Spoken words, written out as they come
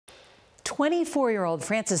24-year-old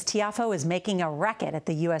Frances Tiafoe is making a racket at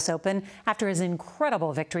the U.S. Open after his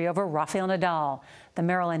incredible victory over Rafael Nadal. The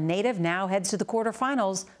Maryland native now heads to the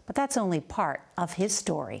quarterfinals, but that's only part of his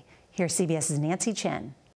story. Here's CBS's Nancy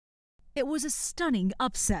Chen. It was a stunning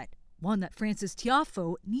upset, one that Frances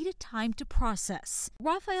Tiafoe needed time to process.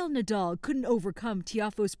 Rafael Nadal couldn't overcome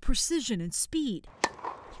Tiafoe's precision and speed,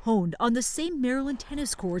 honed on the same Maryland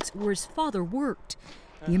tennis courts where his father worked.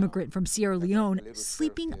 The immigrant from Sierra Leone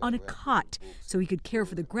sleeping on a cot so he could care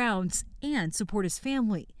for the grounds and support his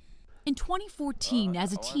family. In 2014,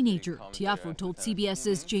 as a teenager, Tiafoe told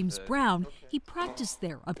CBS's James Brown he practiced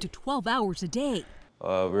there up to 12 hours a day. We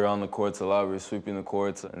were on the courts a lot. We were sweeping the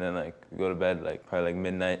courts, and then we go to bed probably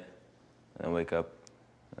midnight, and then wake up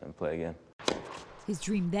and play again. His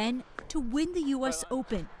dream then to win the U.S.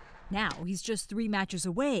 Open. Now he's just 3 matches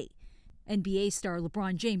away. NBA star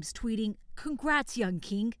LeBron James tweeting, "Congrats, young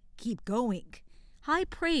king, keep going." High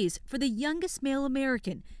praise for the youngest male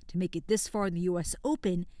American to make it this far in the U.S.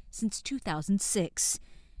 Open since 2006.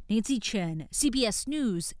 Nancy Chen, CBS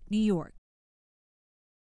News, New York.